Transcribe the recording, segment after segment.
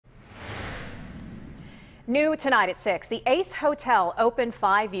New tonight at 6, the Ace Hotel opened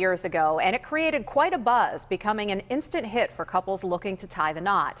 5 years ago, and it created quite a buzz, becoming an instant hit for couples looking to tie the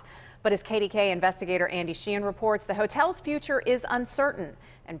knot. But as KDKA investigator Sheehan reports, the hotel's future is uncertain,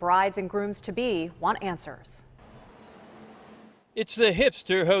 and brides and grooms-to-be want answers. It's the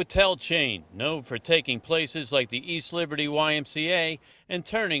hipster hotel chain, known for taking places like the East Liberty YMCA and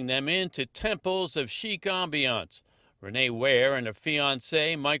turning them into temples of chic ambiance. Renee Ware and her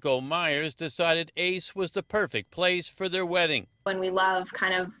fiancé, Michael Myers, decided Ace was the perfect place for their wedding. When we love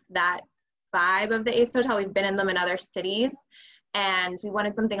kind of that vibe of the Ace Hotel, we've been in them in other cities, and we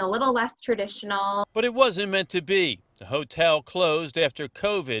wanted something a little less traditional. But it wasn't meant to be. The hotel closed after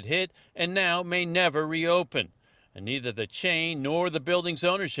COVID hit and now may never reopen. And neither the chain nor the building's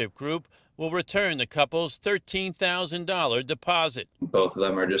ownership group will return the couple's $13,000 deposit. Both of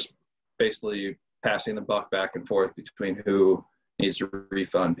them are just basically passing the buck back and forth between who needs to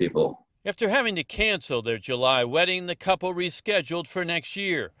refund people. After having to cancel their July wedding, the couple rescheduled for next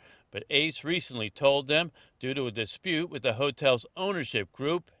year. But Ace recently told them, due to a dispute with the hotel's ownership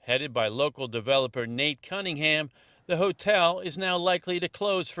group, headed by local developer Nate Cunningham, the hotel is now likely to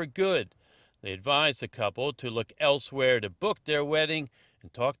close for good. They advised the couple to look elsewhere to book their wedding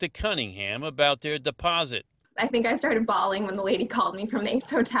and talk to Cunningham about their deposit. I think I started bawling when the lady called me from the Ace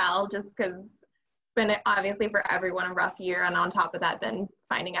Hotel, just because it's been obviously for everyone a rough year, and on top of that, then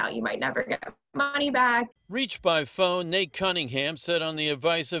finding out you might never get money back. Reached by phone, Nate Cunningham said on the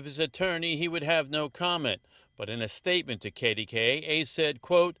advice of his attorney he would have no comment. But in a statement to KDKA, Ace said,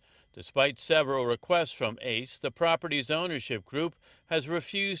 quote, "Despite several requests from Ace, the property's ownership group has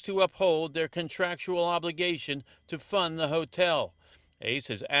refused to uphold their contractual obligation to fund the hotel. Ace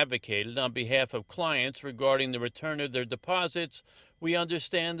has advocated on behalf of clients regarding the return of their deposits. We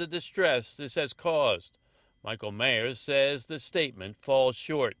understand the distress this has caused." Michael Myers says the statement falls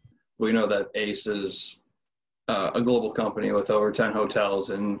short. We know that Ace is a global company with over 10 hotels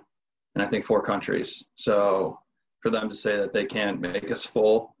in I think 4 countries. So for them to say that they can't make us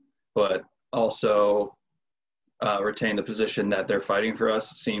full, but also retain the position that they're fighting for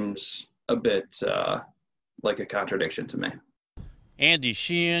us seems a bit like a contradiction to me.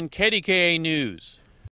 Sheehan, KDKA News.